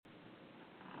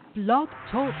Blog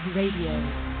Talk Radio.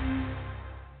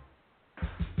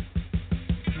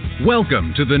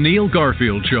 Welcome to the Neil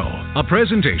Garfield Show, a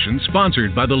presentation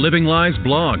sponsored by the Living Lies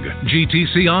blog,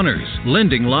 GTC Honors,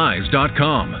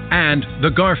 LendingLies.com, and The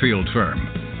Garfield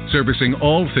Firm, servicing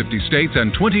all 50 states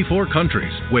and 24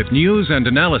 countries with news and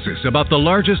analysis about the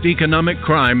largest economic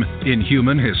crime in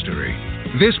human history.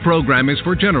 This program is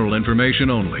for general information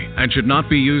only and should not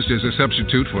be used as a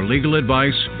substitute for legal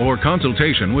advice or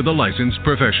consultation with a licensed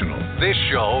professional. This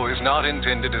show is not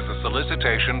intended as a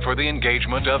solicitation for the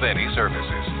engagement of any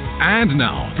services. And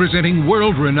now, presenting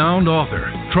world-renowned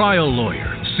author, trial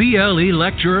lawyer, CLE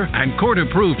lecturer, and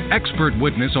court-approved expert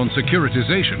witness on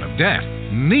securitization of debt,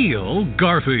 Neil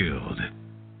Garfield.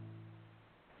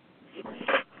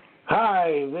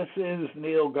 Hi, this is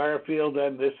Neil Garfield,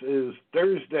 and this is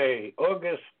Thursday,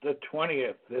 August the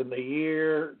 20th in the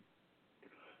year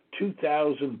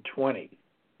 2020,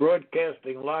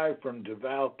 broadcasting live from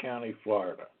Duval County,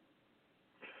 Florida.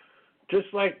 Just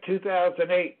like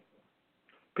 2008,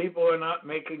 people are not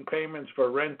making payments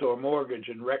for rent or mortgage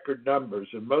in record numbers,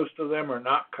 and most of them are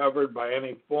not covered by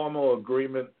any formal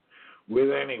agreement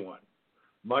with anyone,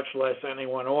 much less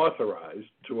anyone authorized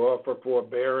to offer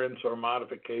forbearance or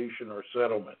modification or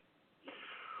settlement.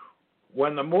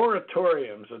 When the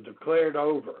moratoriums are declared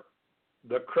over,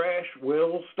 the crash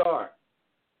will start.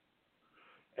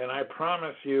 And I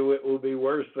promise you it will be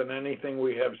worse than anything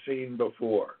we have seen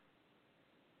before.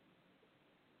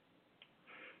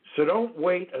 So don't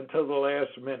wait until the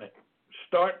last minute.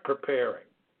 Start preparing.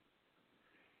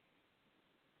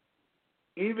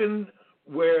 Even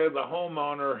where the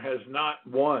homeowner has not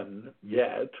won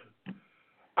yet,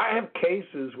 I have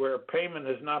cases where a payment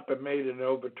has not been made in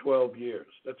over 12 years.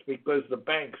 That's because the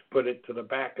banks put it to the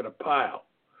back of the pile,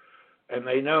 and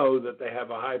they know that they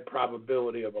have a high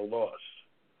probability of a loss.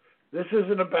 This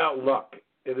isn't about luck.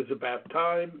 It is about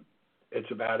time,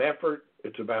 it's about effort,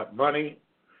 it's about money,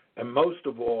 and most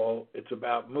of all, it's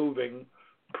about moving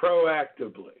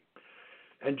proactively.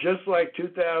 And just like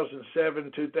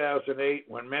 2007, 2008,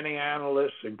 when many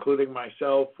analysts, including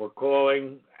myself, were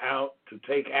calling out to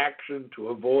take action to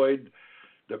avoid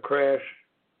the crash,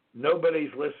 nobody's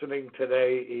listening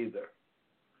today either.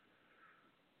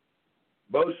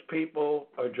 Most people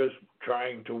are just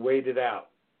trying to wait it out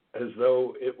as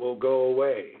though it will go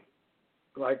away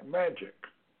like magic.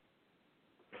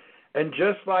 And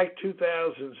just like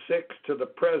 2006 to the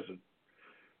present,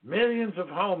 millions of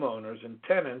homeowners and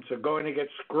tenants are going to get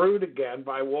screwed again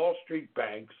by Wall Street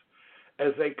banks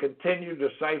as they continue to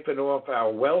siphon off our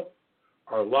wealth,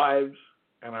 our lives,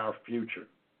 and our future.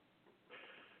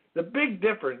 The big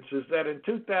difference is that in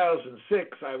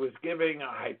 2006, I was giving a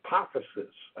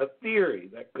hypothesis, a theory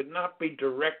that could not be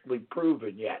directly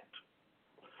proven yet.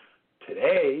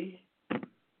 Today,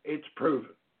 it's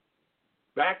proven.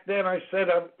 Back then, I said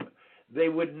they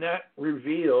would not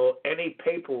reveal any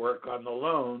paperwork on the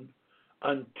loan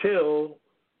until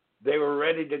they were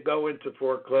ready to go into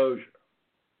foreclosure.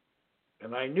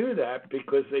 And I knew that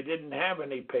because they didn't have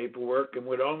any paperwork and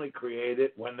would only create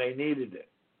it when they needed it.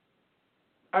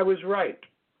 I was right.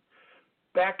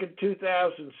 Back in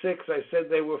 2006, I said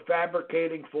they were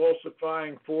fabricating,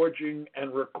 falsifying, forging,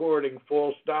 and recording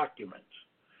false documents.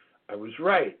 I was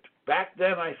right. Back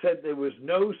then, I said there was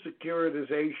no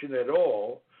securitization at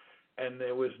all, and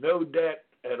there was no debt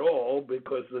at all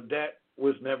because the debt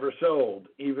was never sold,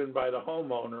 even by the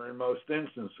homeowner in most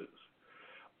instances.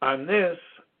 On this,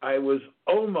 I was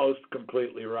almost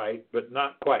completely right, but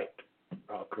not quite.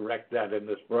 I'll correct that in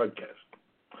this broadcast.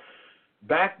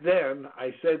 Back then,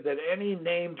 I said that any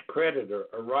named creditor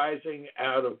arising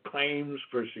out of claims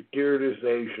for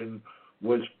securitization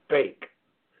was fake.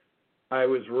 I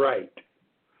was right.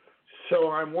 So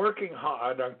I'm working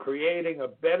hard on creating a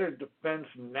better defense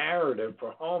narrative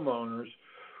for homeowners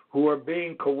who are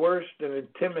being coerced and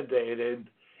intimidated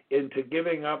into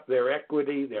giving up their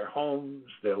equity, their homes,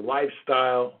 their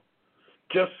lifestyle,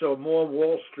 just so more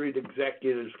Wall Street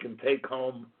executives can take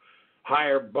home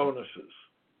higher bonuses.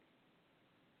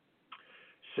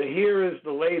 So here is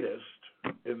the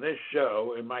latest in this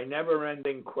show in my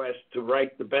never-ending quest to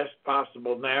write the best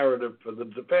possible narrative for the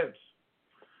defense.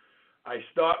 I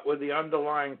start with the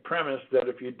underlying premise that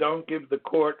if you don't give the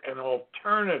court an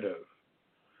alternative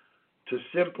to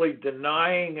simply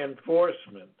denying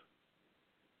enforcement,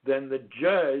 then the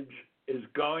judge is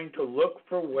going to look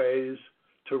for ways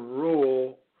to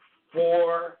rule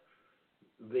for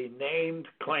the named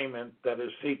claimant that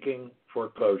is seeking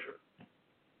foreclosure.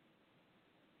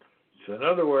 So in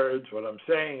other words, what I'm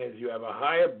saying is you have a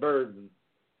higher burden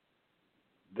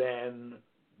than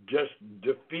just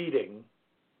defeating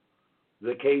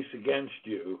the case against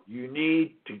you, you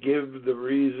need to give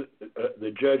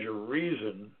the judge a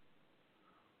reason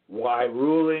why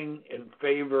ruling in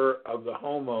favor of the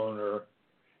homeowner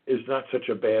is not such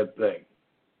a bad thing.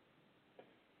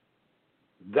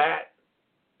 That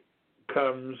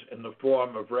comes in the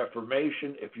form of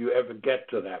reformation if you ever get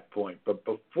to that point. But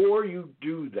before you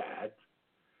do that,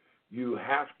 you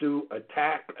have to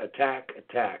attack.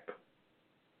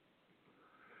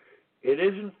 It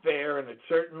isn't fair, and it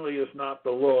certainly is not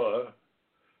the law.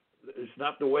 It's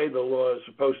not the way the law is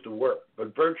supposed to work.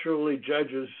 But virtually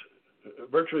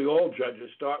all judges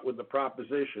start with the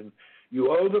proposition you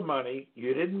owe the money,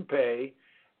 you didn't pay,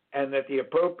 and that the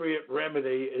appropriate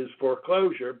remedy is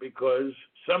foreclosure because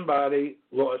somebody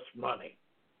lost money.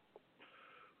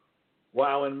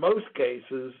 While in most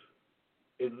cases,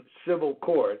 in civil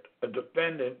court, a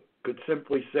defendant could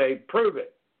simply say, prove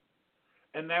it.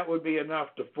 And that would be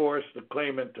enough to force the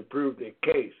claimant to prove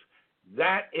their case.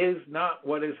 That is not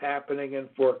what is happening in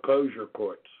foreclosure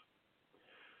courts.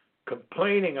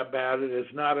 Complaining about it is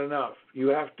not enough. You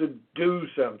have to do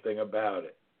something about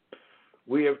it.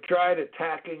 We have tried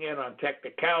attacking it on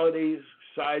technicalities,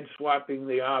 sideswiping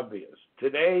the obvious.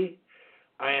 Today,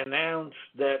 I announced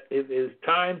that it is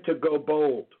time to go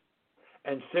bold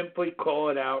and simply call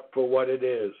it out for what it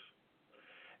is.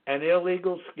 An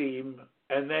illegal scheme,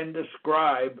 and then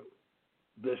describe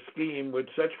the scheme with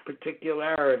such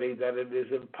particularity that it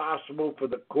is impossible for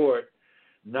the court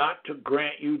not to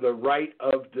grant you the right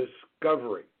of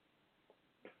discovery.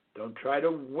 Don't try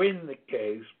to win the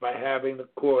case by having the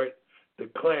court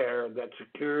declare that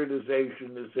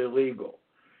securitization is illegal.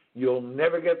 You'll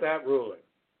never get that ruling.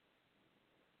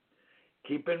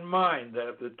 Keep in mind that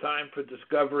if the time for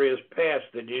discovery has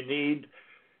passed and you need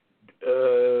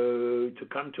to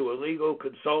come to a legal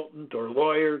consultant or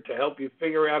lawyer to help you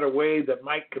figure out a way that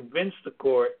might convince the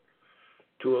court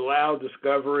to allow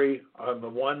discovery on the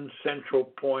one central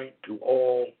point to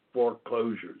all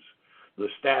foreclosures, the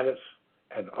status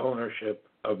and ownership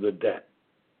of the debt.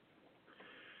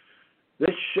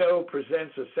 This show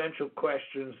presents essential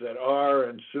questions that are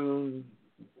and soon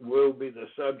will be the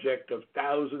subject of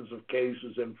thousands of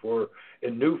cases in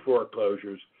new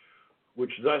foreclosures,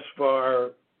 which thus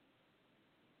far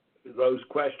those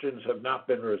questions have not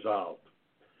been resolved.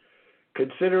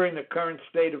 Considering the current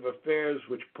state of affairs,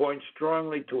 which points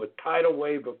strongly to a tidal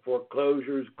wave of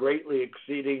foreclosures greatly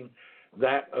exceeding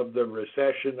that of the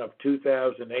recession of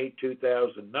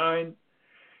 2008-2009,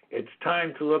 it's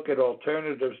time to look at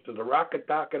alternatives to the rocket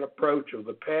docket approach of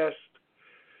the past,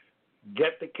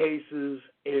 get the cases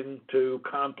into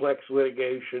complex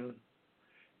litigation,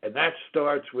 and that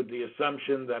starts with the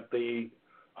assumption that the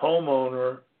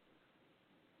homeowner,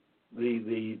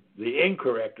 the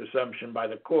incorrect assumption by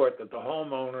the court that the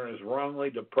homeowner is wrongly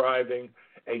depriving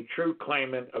a true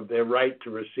claimant of their right to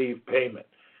receive payment.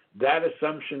 That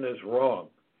assumption is wrong.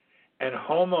 And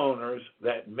homeowners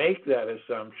that make that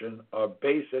assumption are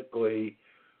basically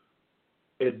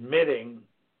admitting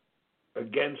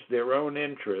against their own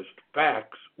interest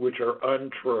facts which are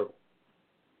untrue.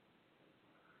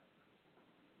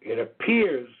 It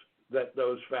appears that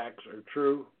those facts are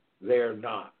true. They are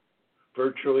not.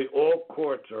 Virtually all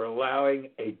courts are allowing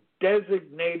a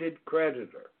designated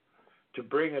creditor to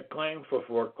bring a claim for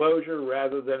foreclosure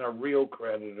rather than a real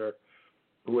creditor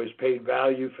who has paid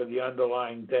value for the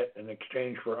underlying debt in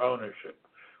exchange for ownership.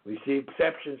 We see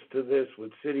exceptions to this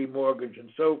with city mortgage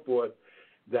and so forth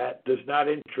that does not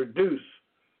introduce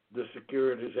the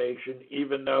securitization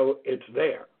even though it's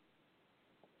there.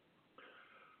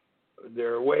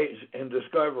 There are ways in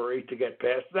discovery to get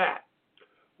past that.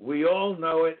 We all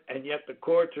know it, and yet the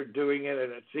courts are doing it,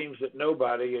 and it seems that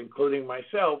nobody, including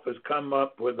myself, has come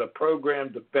up with a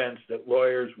program defense that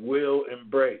lawyers will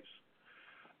embrace.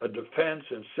 A defense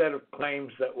and set of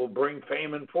claims that will bring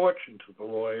fame and fortune to the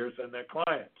lawyers and their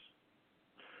clients.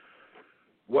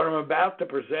 What I'm about to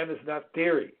present is not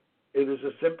theory. It is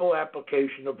a simple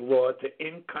application of law to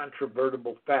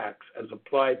incontrovertible facts as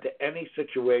applied to any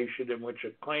situation in which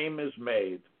a claim is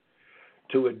made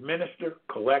to administer,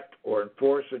 collect, or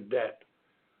enforce a debt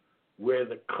where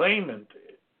the claimant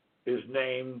is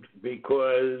named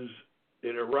because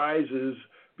it arises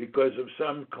because of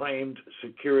some claimed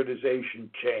securitization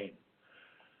chain.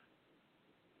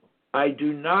 I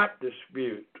do not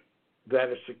dispute that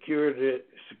a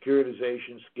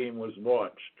securitization scheme was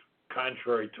launched,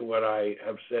 contrary to what I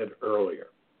have said earlier.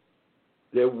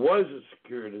 There was a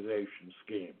securitization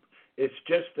scheme. It's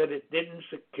just that it didn't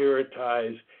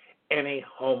securitize any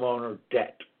homeowner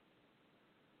debt.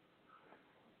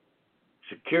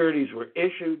 Securities were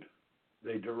issued.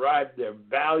 They derived their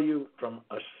value from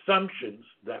assumptions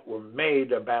that were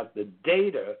made about the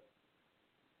data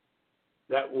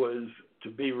that was to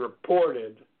be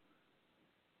reported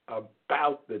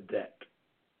about the debt,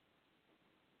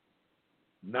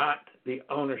 not the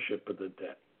ownership of the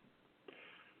debt.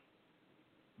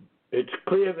 It's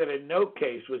clear that in no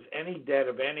case was any debt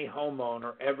of any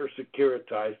homeowner ever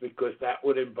securitized, because that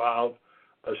would involve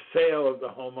a sale of the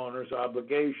homeowner's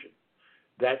obligation.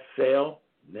 That sale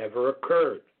never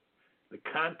occurred. The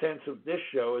contents of this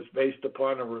show is based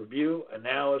upon a review,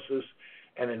 analysis,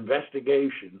 and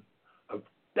investigation of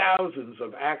thousands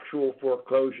of actual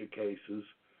foreclosure cases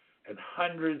and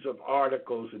hundreds of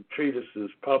articles and treatises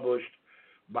published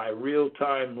by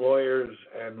real-time lawyers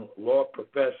and law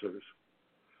professors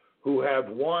who have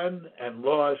won and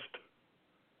lost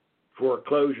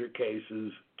foreclosure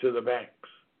cases to the banks.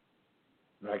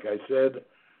 Like I said,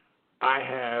 I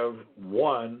have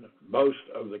won most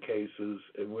of the cases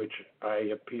in which I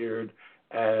appeared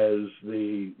as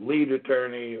the lead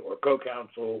attorney or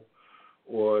co-counsel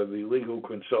or the legal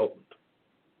consultant.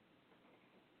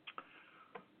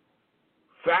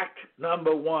 Fact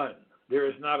number one, there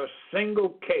is not a single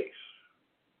case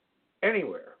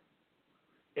anywhere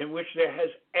in which there has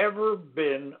ever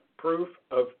been proof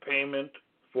of payment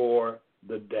for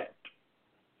the debt.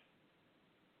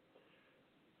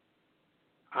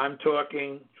 I'm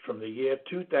talking from the year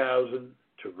 2000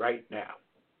 to right now,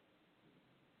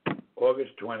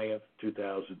 August 20th,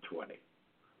 2020.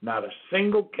 Not a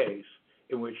single case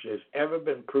in which there's ever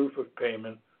been proof of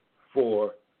payment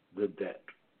for the debt.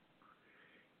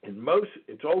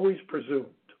 It's always presumed.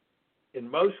 In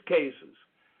most cases,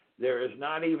 there is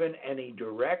not even any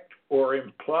direct or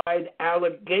implied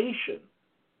allegation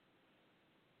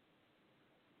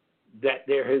that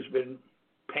there has been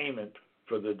payment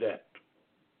for the debt.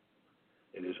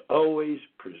 It is always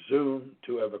presumed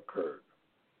to have occurred.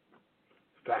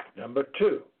 Fact number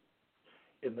two,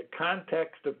 in the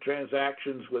context of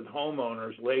transactions with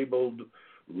homeowners labeled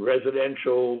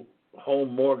residential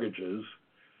home mortgages,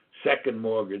 second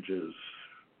mortgages,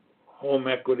 home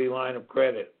equity line of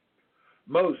credit,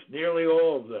 nearly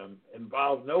all of them,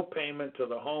 involve no payment to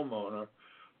the homeowner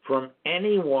from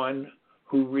anyone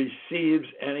who receives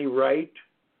any right,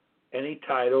 any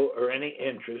title, or any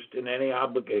interest in any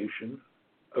obligation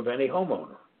of any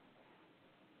homeowner.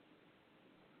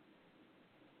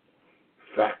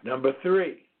 Fact number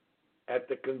three, at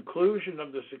the conclusion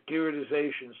of the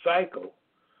securitization cycle,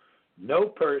 no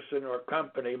person or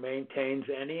company maintains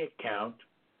any account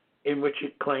in which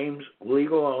it claims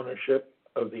legal ownership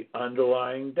of the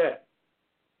underlying debt.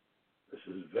 This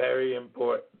is very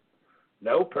important.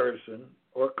 No person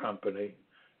or company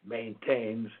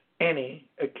maintains any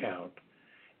account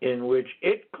in which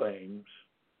it claims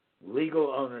legal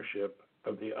ownership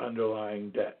of the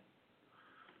underlying debt.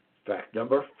 Fact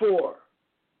number four,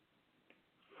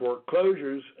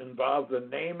 foreclosures involve the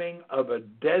naming of a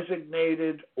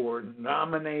designated or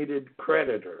nominated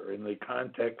creditor in the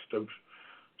context of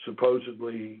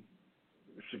supposedly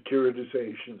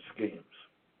securitization schemes.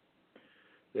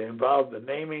 They involve the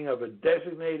naming of a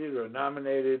designated or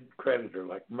nominated creditor,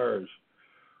 like MERS.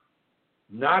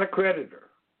 Not a creditor.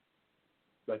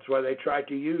 That's why they tried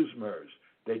to use MERS.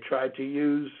 They tried to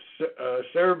use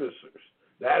servicers.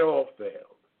 That all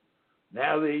failed.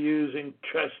 Now they're using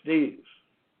trustees.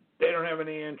 They don't have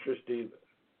any interest either.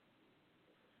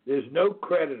 There's no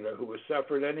creditor who has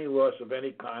suffered any loss of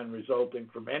any kind resulting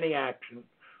from any action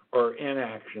or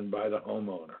inaction by the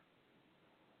homeowner.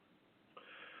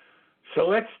 So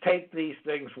let's take these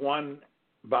things one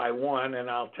by one, and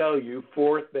I'll tell you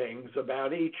four things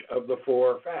about each of the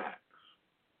four facts.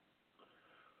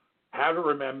 How to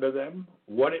remember them,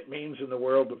 what it means in the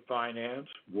world of finance,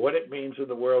 what it means in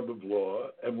the world of law,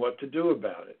 and what to do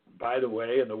about it. By the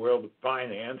way, in the world of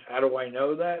finance, how do I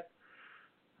know that?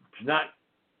 It's not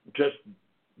just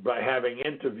by having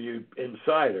interviewed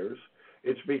insiders.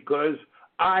 It's because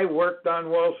I worked on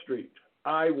Wall Street.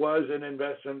 I was an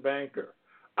investment banker.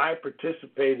 I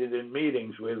participated in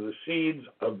meetings where the seeds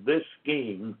of this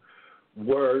scheme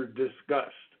were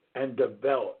discussed and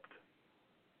developed.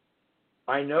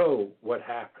 I know what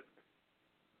happened.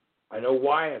 I know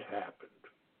why it happened.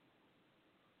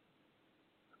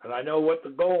 And I know what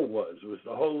the goal was. It was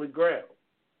the Holy Grail.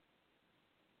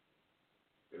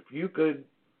 If you could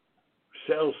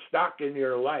sell stock in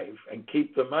your life and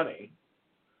keep the money,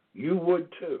 you would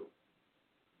too.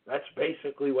 That's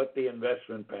basically what the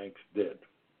investment banks did.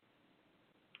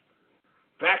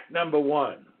 Fact number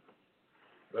one.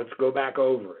 Let's go back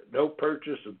over it. No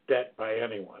purchase of debt by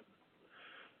anyone.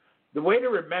 The way to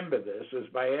remember this is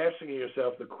by asking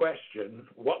yourself the question,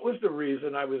 what was the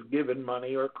reason I was given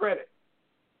money or credit?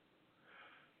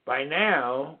 By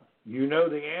now, You know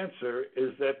the answer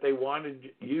is that they wanted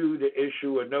you to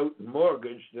issue a note and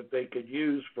mortgage that they could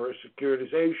use for a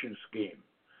securitization scheme.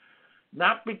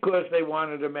 Not because they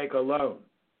wanted to make a loan.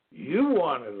 You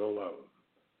wanted a loan.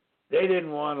 They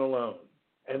didn't want a loan.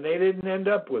 And they didn't end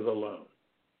up with a loan.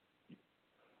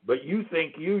 But you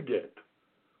think you did.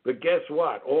 But guess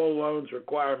what? All loans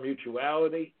require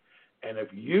mutuality. And if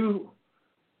you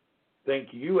think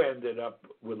you ended up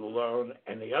with a loan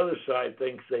and the other side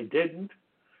thinks they didn't,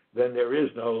 then there is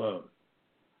no loan.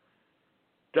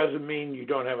 Doesn't mean you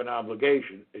don't have an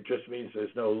obligation. It just means there's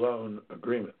no loan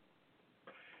agreement.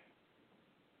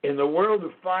 In the world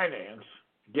of finance,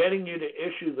 getting you to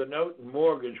issue the note and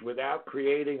mortgage without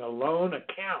creating a loan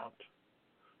account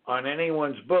on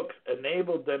anyone's books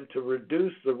enabled them to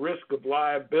reduce the risk of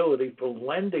liability for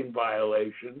lending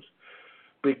violations,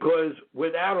 because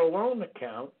without a loan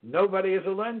account, nobody is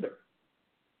a lender.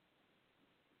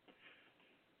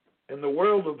 In the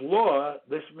world of law,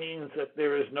 this means that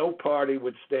there is no party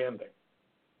withstanding.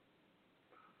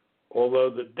 Although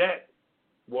the debt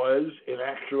was, in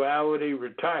actuality,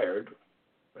 retired,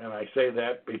 and I say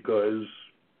that because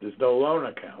there's no loan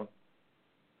account,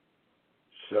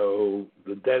 so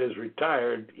the debt is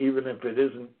retired even if it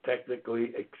isn't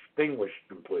technically extinguished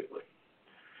completely.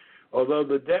 Although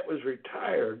the debt was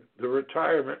retired, the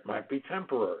retirement might be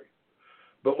temporary.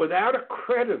 But without a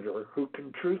creditor who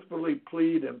can truthfully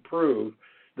plead and prove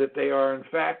that they are in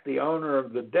fact the owner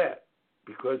of the debt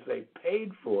because they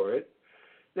paid for it,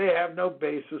 they have no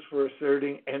basis for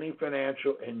asserting any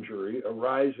financial injury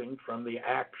arising from the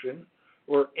action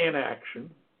or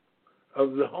inaction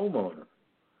of the homeowner.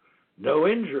 No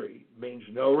injury means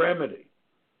no remedy.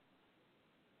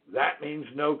 That means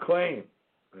no claim.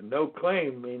 And no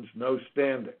claim means no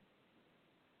standing.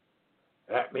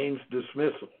 That means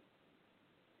dismissal.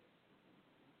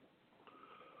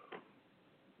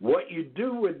 What you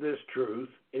do with this truth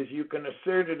is you can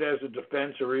assert it as a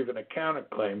defense or even a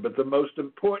counterclaim, but the most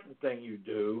important thing you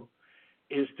do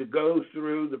is to go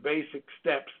through the basic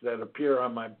steps that appear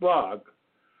on my blog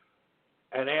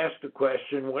and ask the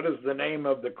question, what is the name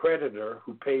of the creditor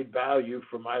who paid value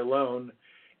for my loan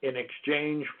in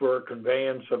exchange for a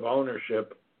conveyance of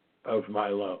ownership of my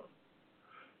loan?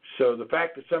 So the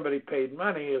fact that somebody paid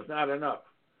money is not enough.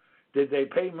 Did they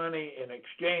pay money in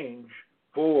exchange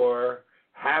for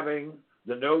having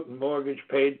the note and mortgage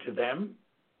paid to them?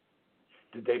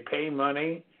 Did they pay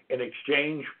money in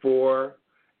exchange for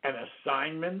an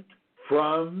assignment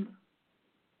from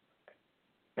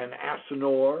an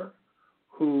assignor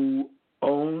who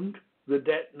owned the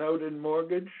debt, note, and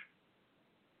mortgage?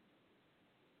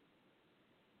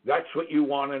 That's what you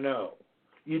want to know.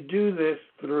 You do this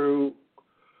through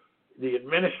the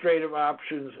administrative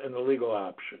options and the legal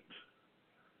options.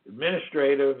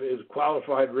 Administrative is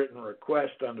qualified written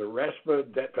request under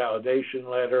RESPA, debt validation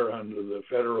letter under the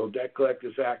Federal Debt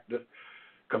Collectors Act,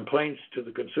 complaints to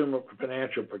the Consumer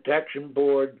Financial Protection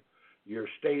Board, your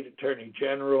state attorney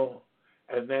general,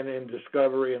 and then in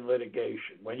discovery and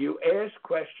litigation. When you ask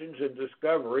questions in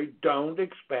discovery, don't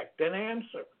expect an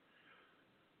answer.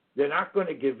 They're not going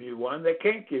to give you one. They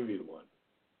can't give you one.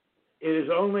 It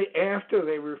is only after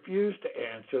they refuse to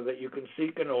answer that you can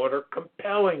seek an order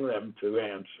compelling them to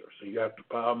answer. So you have to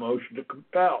file a motion to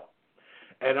compel.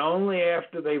 And only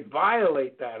after they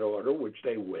violate that order, which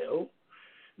they will,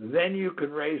 then you can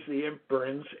raise the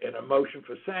inference in a motion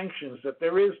for sanctions that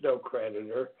there is no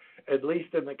creditor, at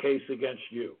least in the case against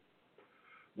you.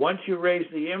 Once you raise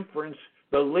the inference,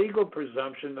 the legal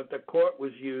presumption that the court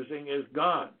was using is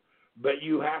gone. But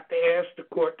you have to ask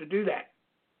the court to do that.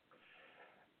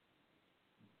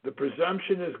 The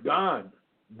presumption is gone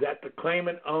that the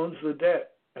claimant owns the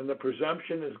debt, and the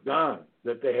presumption is gone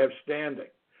that they have standing.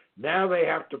 Now they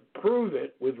have to prove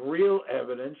it with real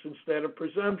evidence instead of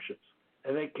presumptions.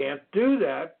 And they can't do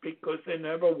that because there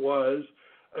never was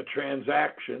a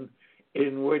transaction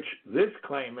in which this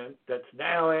claimant that's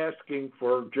now asking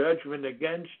for judgment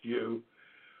against you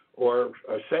or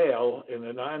a sale in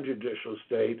a non-judicial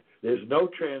state, there's no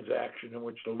transaction in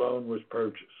which the loan was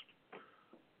purchased.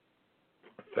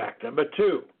 Fact number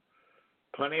 2,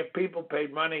 plenty of people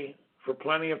paid money for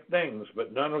plenty of things,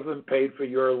 but none of them paid for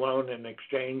your loan in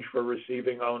exchange for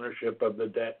receiving ownership of the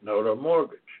debt, note, or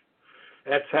mortgage.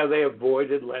 That's how they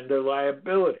avoided lender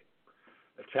liability.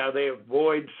 That's how they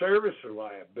avoid servicer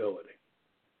liability.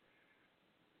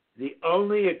 The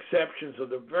only exceptions are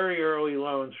the very early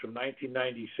loans from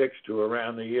 1996 to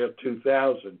around the year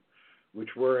 2000, which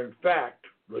were in fact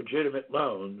legitimate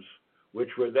loans, which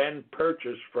were then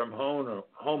purchased from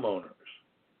homeowners,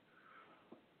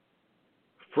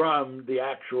 from the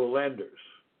actual lenders.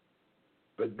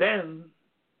 But then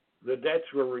the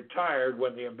debts were retired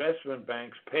when the investment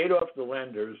banks paid off the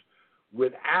lenders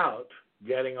without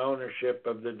getting ownership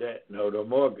of the debt, note, or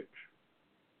mortgage.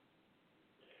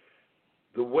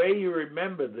 The way you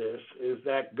remember this is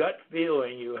that gut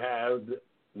feeling you have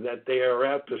that they are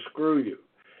out to screw you.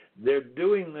 They're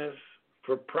doing this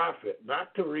for profit,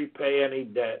 not to repay any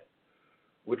debt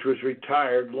which was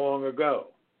retired long ago.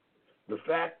 The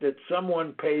fact that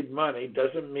someone paid money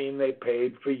doesn't mean they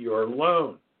paid for your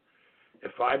loan.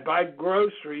 If I buy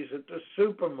groceries at the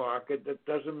supermarket, that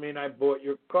doesn't mean I bought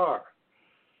your car.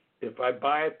 If I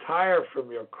buy a tire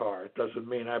from your car, it doesn't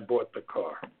mean I bought the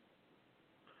car.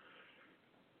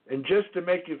 And just to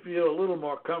make you feel a little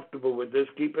more comfortable with this,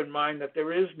 keep in mind that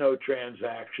there is no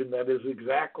transaction that is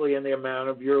exactly in the amount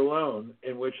of your loan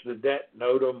in which the debt,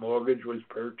 note, or mortgage was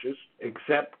purchased,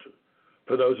 except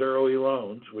for those early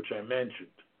loans, which I mentioned.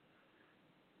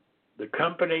 The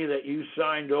company that you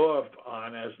signed off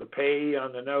on as the payee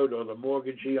on the note or the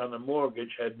mortgagee on the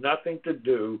mortgage had nothing to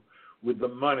do with the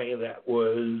money that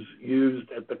was used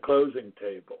at the closing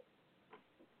table.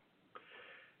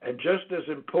 And just as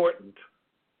important,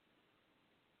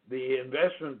 the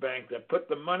investment bank that put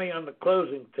the money on the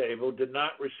closing table did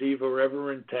not receive or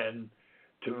ever intend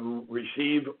to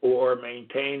receive or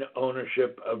maintain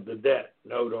ownership of the debt,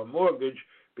 note, or mortgage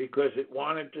because it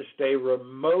wanted to stay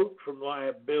remote from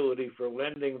liability for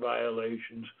lending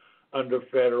violations under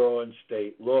federal and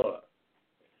state law.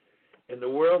 In the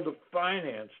world of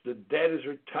finance, the debt is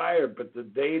retired, but the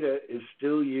data is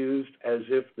still used as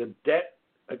if the debt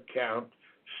account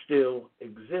still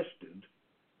existed,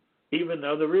 even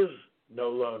though there is no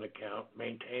loan account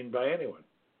maintained by anyone.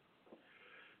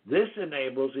 This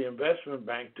enables the investment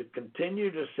bank to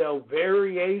continue to sell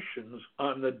variations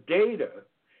on the data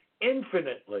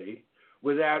infinitely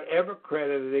without ever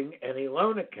crediting any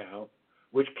loan account,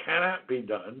 which cannot be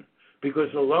done because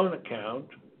the loan account,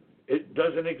 it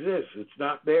doesn't exist. It's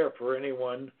not there for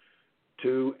anyone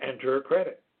to enter a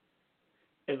credit.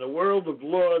 In the world of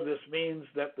law, this means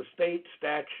that the state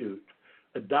statute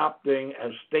adopting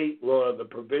as state law the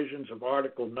provisions of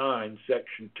Article 9,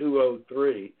 Section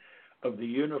 203 of the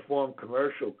Uniform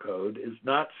Commercial Code is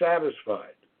not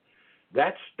satisfied.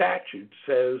 That statute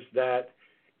says that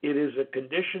it is a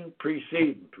condition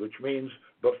precedent, which means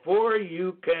before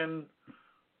you can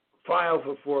file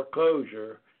for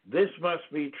foreclosure, this must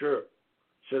be true.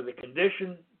 So the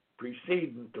condition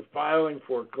precedent to filing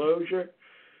foreclosure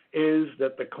is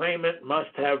that the claimant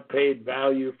must have paid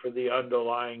value for the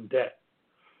underlying debt.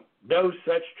 No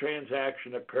such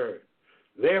transaction occurred.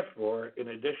 Therefore, in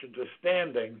addition to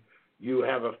standing, you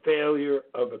have a failure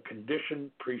of a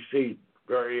condition precedent,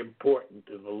 very important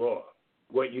in the law.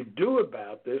 What you do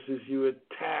about this is you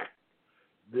attack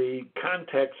the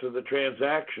context of the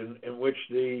transaction in which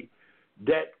the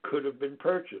debt could have been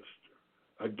purchased.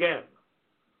 Again,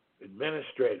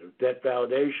 administrative debt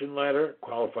validation letter,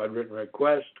 qualified written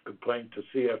request, complaint to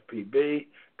CFPB,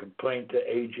 complaint to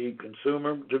AG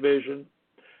Consumer Division,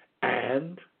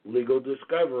 and legal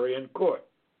discovery in court.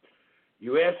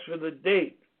 You ask for the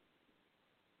date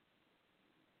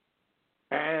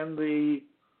and the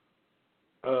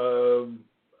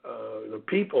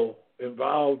people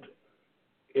involved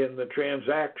in the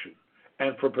transaction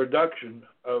and for production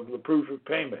of the proof of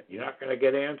payment. You're not going to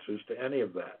get answers to any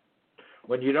of that.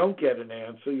 When you don't get an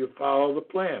answer, you follow the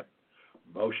plan.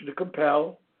 Motion to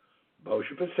compel,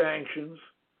 motion for sanctions,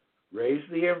 raise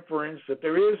the inference that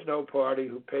there is no party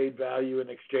who paid value in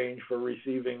exchange for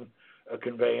receiving a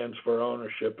conveyance for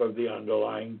ownership of the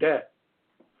underlying debt.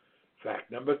 Fact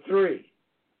number 3,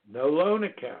 no loan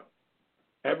account.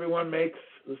 Everyone makes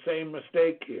the same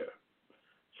mistake here.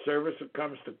 Servicer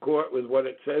comes to court with what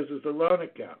it says is a loan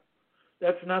account.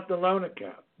 That's not the loan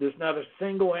account. There's not a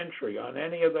single entry on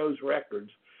any of those records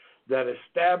that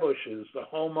establishes the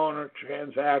homeowner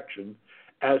transaction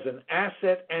as an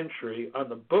asset entry on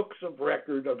the books of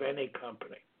record of any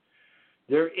company.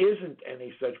 There isn't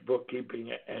any such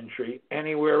bookkeeping entry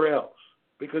anywhere else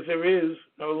because there is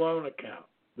no loan account.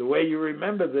 The way you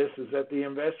remember this is that the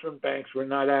investment banks were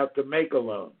not out to make a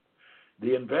loan.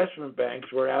 The investment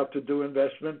banks were out to do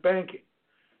investment banking.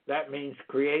 That means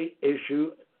create,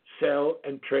 issue, sell,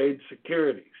 and trade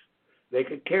securities. They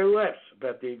could care less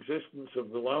about the existence of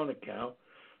the loan account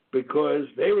because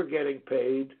they were getting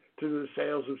paid through the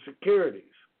sales of securities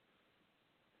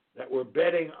that were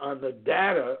betting on the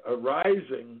data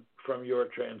arising from your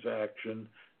transaction,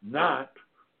 not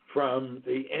from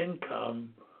the income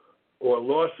or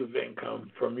loss of income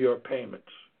from your payments.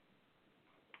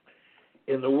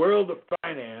 In the world of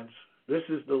finance, this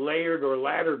is the layered or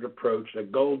laddered approach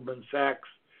that Goldman Sachs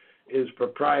is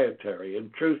proprietary. In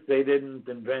truth, they didn't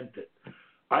invent it.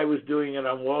 I was doing it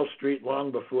on Wall Street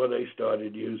long before they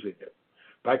started using it.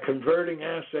 By converting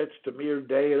assets to mere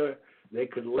data, they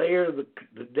could layer the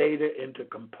data into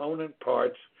component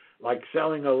parts like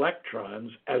selling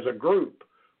electrons as a group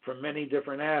from many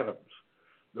different atoms.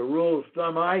 The rule of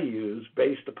thumb I use,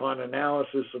 based upon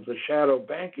analysis of the shadow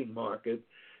banking market,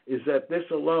 is that this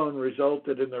alone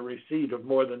resulted in the receipt of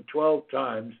more than 12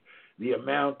 times the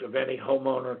amount of any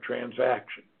homeowner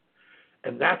transaction.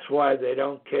 And that's why they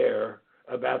don't care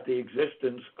about the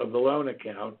existence of the loan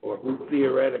account or who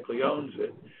theoretically owns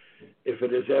it if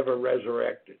it is ever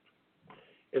resurrected.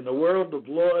 In the world of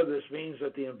law, this means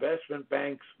that the investment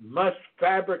banks must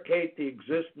fabricate the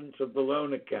existence of the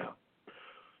loan account.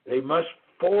 They must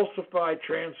falsify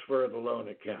transfer of the loan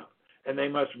account, and they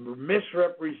must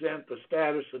misrepresent the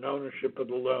status and ownership of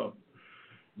the loan,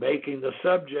 making them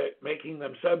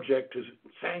subject to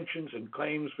sanctions and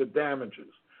claims for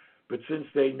damages. But since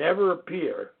they never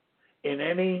appear in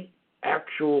any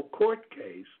actual court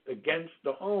case against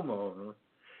the homeowner,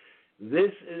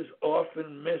 this is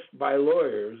often missed by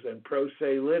lawyers and pro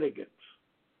se litigants.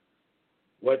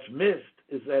 What's missed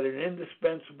is that an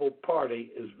indispensable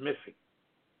party is missing.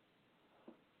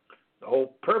 The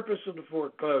whole purpose of the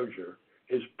foreclosure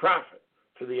is profit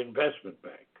to the investment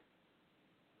bank.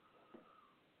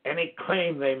 Any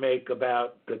claim they make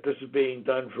about that this is being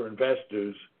done for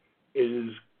investors is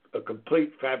a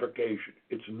complete fabrication.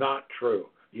 It's not true.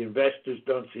 The investors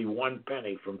don't see one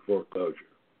penny from foreclosure.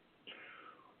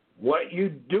 What you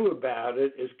do about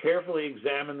it is carefully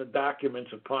examine the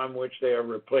documents upon which they're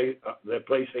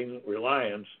placing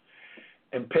reliance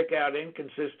and pick out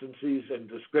inconsistencies and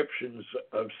descriptions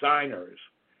of signers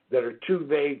that are too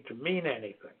vague to mean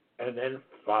anything, and then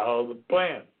follow the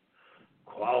plan.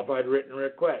 Qualified written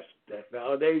request, debt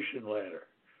validation letter,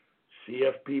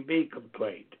 CFPB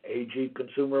complaint, AG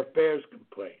Consumer Affairs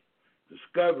complaint,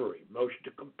 discovery, motion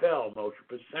to compel, motion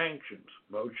for sanctions,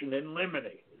 motion in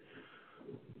limine,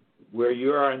 where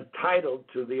you are entitled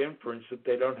to the inference that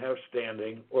they don't have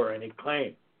standing or any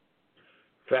claim.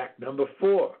 Fact number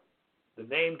 4, the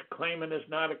named claimant is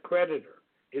not a creditor.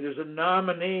 It is a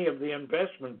nominee of the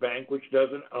investment bank which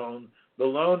doesn't own the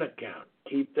loan account.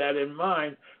 Keep that in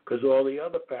mind, because all the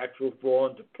other facts will fall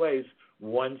into place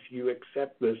once you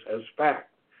accept this as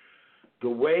fact. The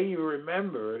way you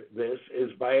remember this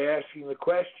is by asking the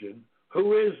question,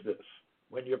 who is this,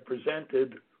 when you're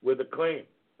presented with a claim?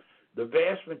 The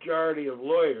vast majority of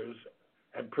lawyers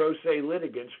and pro se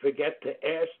litigants forget to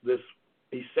ask this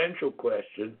essential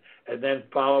question and then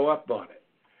follow up on it.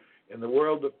 In the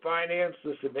world of finance,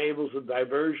 this enables a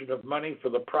diversion of money for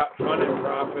the front-end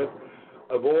profit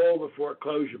of all the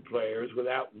foreclosure players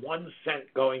without 1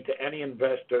 cent going to any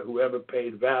investor who ever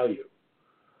paid value.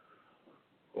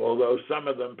 Although some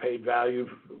of them paid value,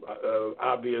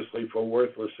 obviously, for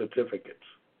worthless certificates.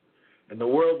 In the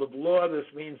world of law,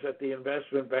 this means that the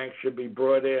investment bank should be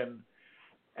brought in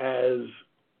as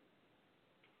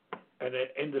an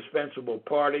indispensable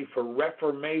party for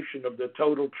reformation of the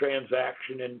total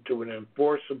transaction into an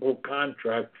enforceable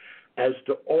contract as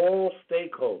to all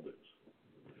stakeholders.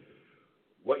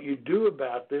 What you do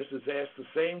about this is ask the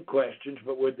same questions,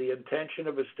 but with the intention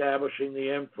of establishing the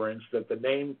inference that the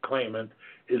named claimant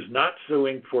is not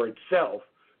suing for itself,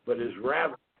 but is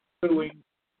rather suing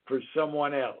for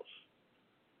someone else.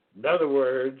 In other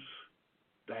words,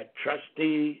 that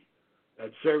trustee,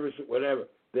 that service, whatever,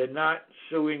 they're not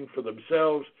suing for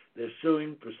themselves, they're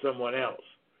suing for someone else,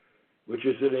 which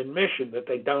is an admission that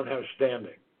they don't have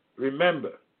standing.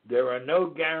 Remember, there are no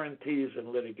guarantees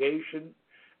in litigation,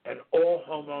 and all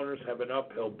homeowners have an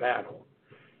uphill battle.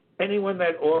 Anyone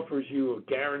that offers you a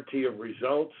guarantee of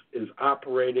results is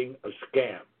operating a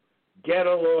scam. Get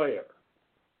a lawyer.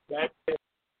 That's it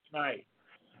tonight.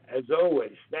 As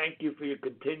always, thank you for your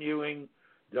continuing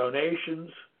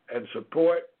donations and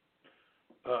support.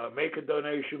 Make a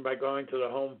donation by going to the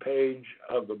homepage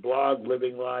of the blog,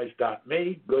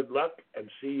 livinglies.me. Good luck, and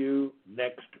see you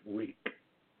next week.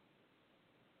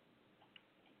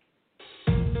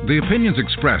 The opinions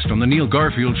expressed on The Neil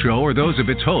Garfield Show are those of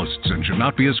its hosts and should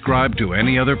not be ascribed to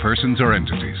any other persons or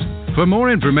entities. For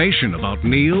more information about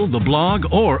Neil, the blog,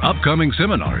 or upcoming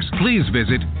seminars, please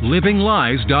visit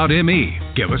livinglies.me.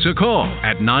 Give us a call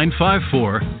at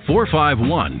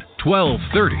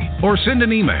 954-451-1230 or send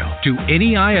an email to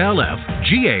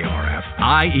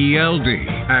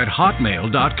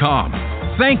neilgarfield@hotmail.com.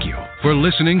 Thank you for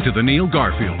listening to The Neil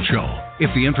Garfield Show.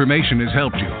 If the information has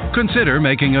helped you, consider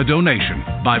making a donation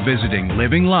by visiting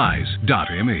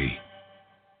livinglies.me.